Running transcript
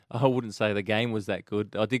I wouldn't say the game was that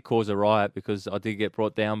good. I did cause a riot because I did get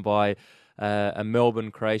brought down by a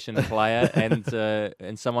Melbourne Croatian player,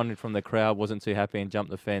 and someone from the crowd wasn't too happy and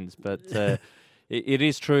jumped the fence. But it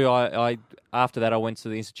is true. I after that I went to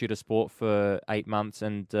the Institute of Sport for 8 months,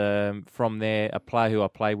 and from there a player who I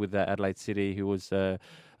played with at Adelaide City, who was a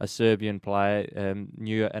Serbian player,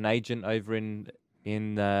 knew an agent over in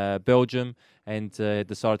Belgium, and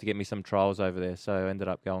decided to get me some trials over there. So I ended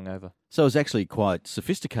up going over. So it was actually quite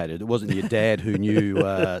sophisticated. It wasn't your dad who knew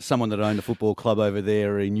someone that owned a football club over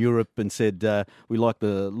there in Europe and said, we like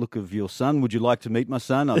the look of your son. Would you like to meet my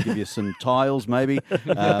son? I'll give you some tiles maybe,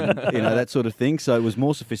 that sort of thing. So it was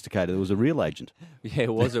more sophisticated. It was a real agent. Yeah,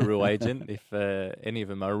 it was a real agent, if any of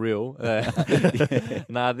them are real. It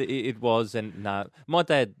was. And my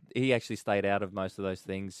dad, he actually stayed out of most of those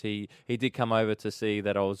things. He did come over to see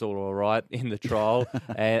that I was all right in the trial,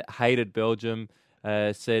 hated Belgium,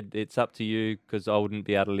 said it's up to you because I wouldn't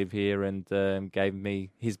be able to live here, and gave me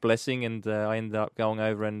his blessing, and I ended up going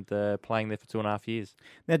over and playing there for 2.5 years.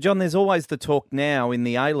 Now, John, there's always the talk now in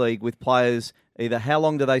the A-League with players, either how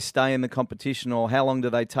long do they stay in the competition or how long do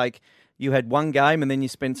they take. You had one game and then you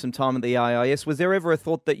spent some time at the AIS. Was there ever a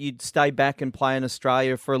thought that you'd stay back and play in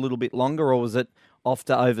Australia for a little bit longer, or was it off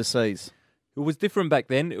to overseas? It was different back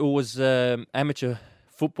then. It was amateur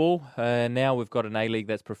football. Now we've got an A-League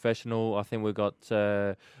that's professional. I think we've got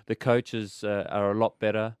the coaches are a lot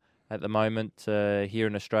better at the moment here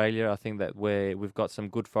in Australia. I think that we've got some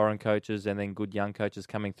good foreign coaches and then good young coaches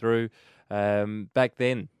coming through. Back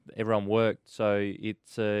then, everyone worked, so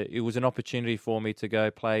it was an opportunity for me to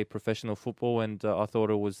go play professional football, and I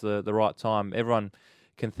thought it was the right time. Everyone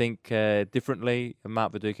can think differently.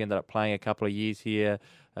 Mark Viduka ended up playing a couple of years here.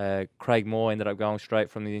 Craig Moore ended up going straight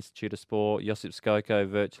from the Institute of Sport. Josip Skoko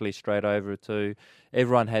virtually straight over too.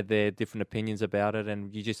 Everyone had their different opinions about it,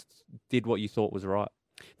 and you just did what you thought was right.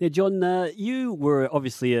 Now, John, you were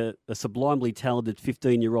obviously a sublimely talented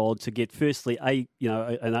 15-year-old to get firstly an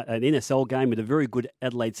NSL game with a very good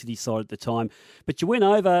Adelaide City side at the time. But you went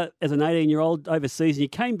over as an 18-year-old overseas, and you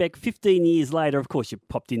came back 15 years later. Of course, you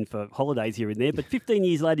popped in for holidays here and there, but 15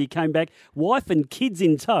 years later you came back, wife and kids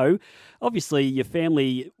in tow. Obviously, your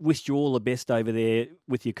family wished you all the best over there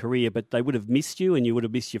with your career, but they would have missed you and you would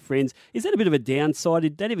have missed your friends. Is that a bit of a downside?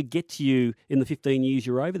 Did that ever get to you in the 15 years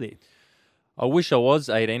you were over there? I wish I was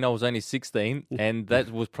 18. I was only 16, and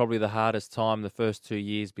that was probably the hardest time the first 2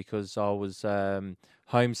 years because I was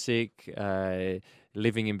homesick,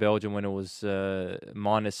 living in Belgium when it was -7,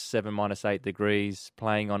 -8 degrees,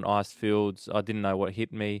 playing on ice fields. I didn't know what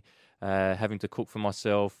hit me, having to cook for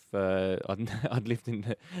myself. I'd lived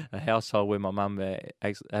in a household where my mum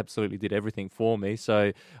absolutely did everything for me,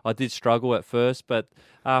 so I did struggle at first, but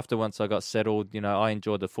once I got settled, I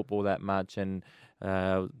enjoyed the football that much, and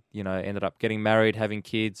ended up getting married, having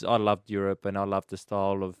kids. I loved Europe, and I loved the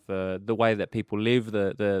style of the way that people live,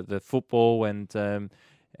 the football, and I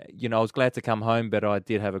was glad to come home, but I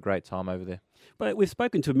did have a great time over there. But we've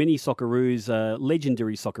spoken to many Socceroos,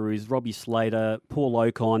 legendary Socceroos, Robbie Slater, Paul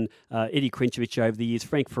Ocon, Eddie Krenchevich over the years,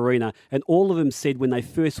 Frank Farina, and all of them said when they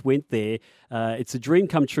first went there, it's a dream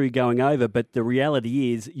come true going over, but the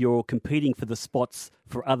reality is you're competing for the spots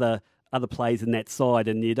for other players in that side,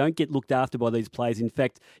 and you don't get looked after by these players. In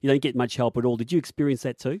fact, you don't get much help at all. Did you experience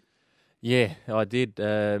that too? Yeah, I did,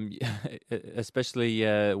 especially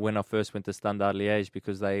when I first went to Standard Liège,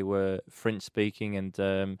 because they were French-speaking,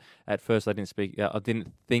 and at first I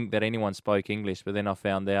didn't think that anyone spoke English, but then I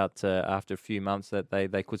found out after a few months that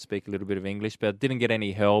they could speak a little bit of English, but I didn't get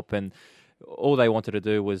any help, and all they wanted to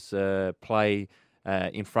do was play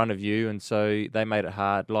in front of you, and so they made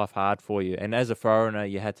life hard for you. And as a foreigner,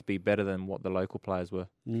 you had to be better than what the local players were.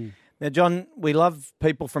 Mm. Now, John, we love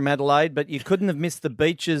people from Adelaide, but you couldn't have missed the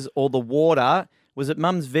beaches or the water. Was it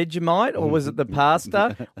Mum's Vegemite or was it the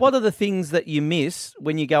pasta? What are the things that you miss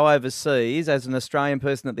when you go overseas as an Australian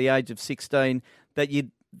person at the age of 16 that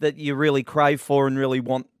you really crave for and really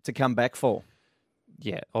want to come back for?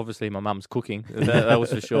 Yeah, obviously my mum's cooking, that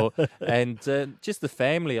was for sure. And just the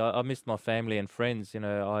family, I missed my family and friends.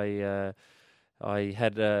 I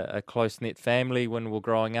had a close-knit family when we were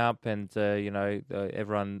growing up, and,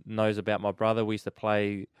 everyone knows about my brother. We used to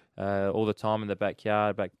play all the time in the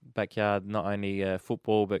backyard, not only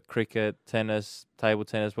football, but cricket, tennis, table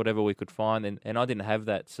tennis, whatever we could find. And I didn't have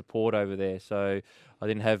that support over there, so I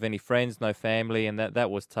didn't have any friends, no family, and that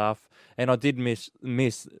was tough. And I did miss,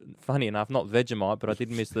 funny enough, not Vegemite, but I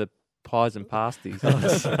did miss the pies and pasties. And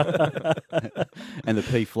the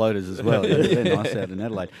pea floaters as well. Yeah, they're nice out in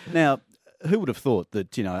Adelaide. Now, who would have thought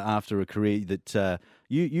that, after a career that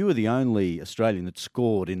you were the only Australian that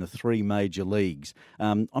scored in the 3 major leagues?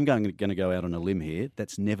 I'm going to go out on a limb here.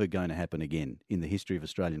 That's never going to happen again in the history of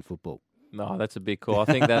Australian football. No, that's a big call. I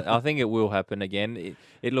think it will happen again.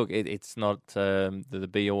 It's not the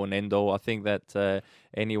be all and end all. I think that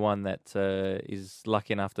anyone that is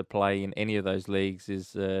lucky enough to play in any of those leagues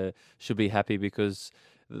should be happy, because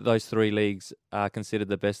those 3 leagues are considered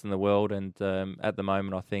the best in the world. And at the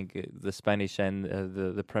moment, I think the Spanish and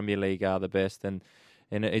the Premier League are the best. And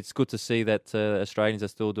it's good to see that Australians are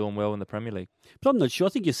still doing well in the Premier League. But I'm not sure. I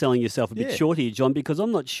think you're selling yourself a bit short here, John, because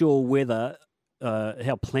I'm not sure whether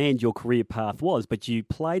how planned your career path was, but you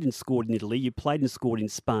played and scored in Italy, you played and scored in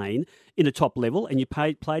Spain in a top level, and you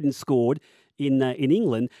played and scored in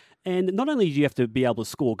England. And not only do you have to be able to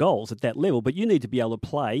score goals at that level, but you need to be able to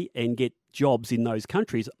play and get jobs in those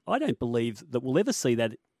countries. I don't believe that we'll ever see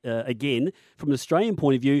that again from an Australian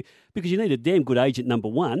point of view, because you need a damn good agent, number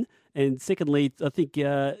one. And secondly, I think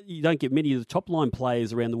you don't get many of the top-line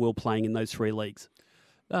players around the world playing in those 3 leagues.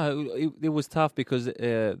 No, it was tough because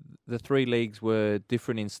the 3 leagues were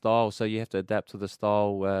different in style, so you have to adapt to the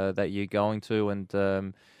style that you're going to.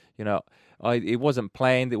 And it wasn't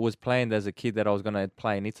planned. It was planned as a kid that I was going to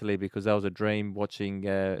play in Italy, because that was a dream, watching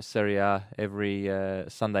Serie A every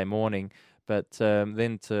Sunday morning. But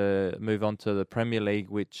then to move on to the Premier League,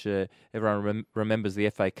 which everyone remembers the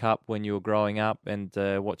FA Cup when you were growing up, and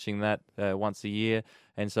watching that once a year,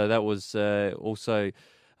 and so that was also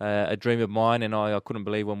a dream of mine, and I couldn't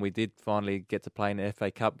believe when we did finally get to play in an FA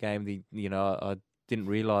Cup game. I didn't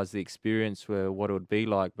realise the experience what it would be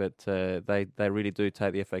like, but they really do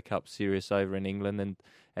take the FA Cup serious over in England, and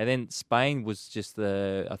then Spain was just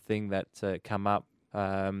a thing that come up.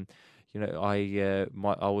 I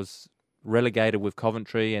was relegated with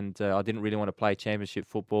Coventry, and I didn't really want to play Championship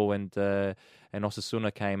football, and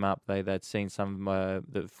Osasuna came up. They'd seen some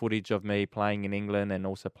the footage of me playing in England and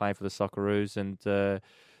also playing for the Socceroos, and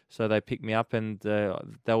so they picked me up, and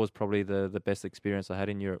that was probably the best experience I had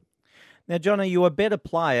in Europe. Now, John, are you a better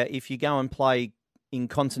player if you go and play in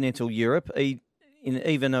continental Europe, in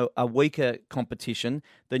even a weaker competition,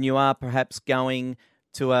 than you are perhaps going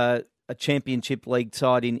to a Championship League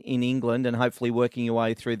side in England and hopefully working your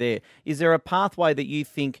way through there? Is there a pathway that you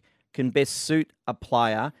think can best suit a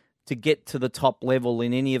player to get to the top level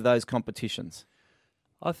in any of those competitions?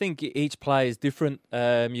 I think each player is different.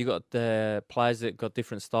 You got players that got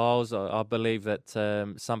different styles. I believe that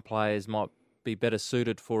some players might be better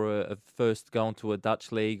suited for a first going to a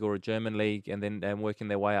Dutch league or a German league and then working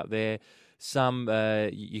their way up there. Some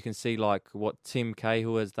you can see like what Tim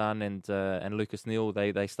Cahill has done and Lucas Neal.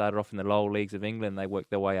 They started off in the lower leagues of England. They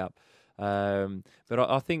worked their way up. But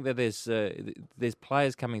I think that there's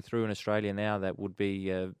players coming through in Australia now that would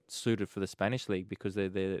be suited for the Spanish league because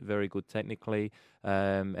they're very good technically,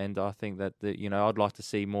 and I think that I'd like to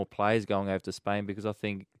see more players going over to Spain because I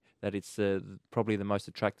think that it's probably the most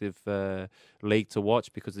attractive league to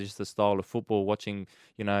watch because it's just the style of football. Watching,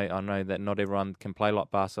 I know that not everyone can play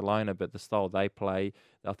like Barcelona, but the style they play,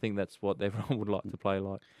 I think that's what everyone would like to play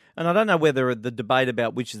like. And I don't know whether the debate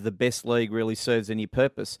about which is the best league really serves any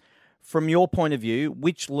purpose. From your point of view,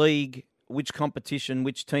 which league, which competition,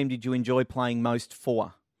 which team did you enjoy playing most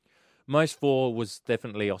for? Most for was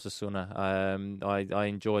definitely Osasuna. I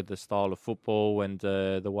enjoyed the style of football and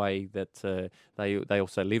the way that they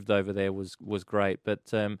also lived over there was great.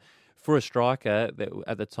 But for a striker,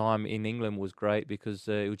 at the time in England was great because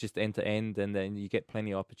it was just end to end, and then you get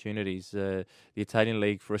plenty of opportunities. The Italian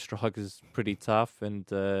league for a striker is pretty tough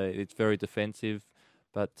and it's very defensive.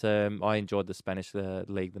 But I enjoyed the Spanish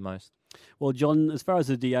league the most. Well, John, as far as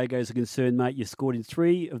the Diegos are concerned, mate, you scored in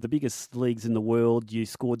 3 of the biggest leagues in the world. You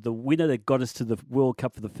scored the winner that got us to the World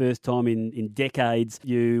Cup for the first time in decades.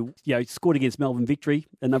 You scored against Melbourne Victory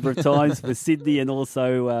a number of times for Sydney and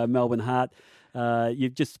also Melbourne Heart.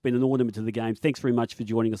 You've just been an ornament to the game. Thanks very much for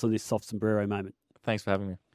joining us on this soft sombrero moment. Thanks for having me.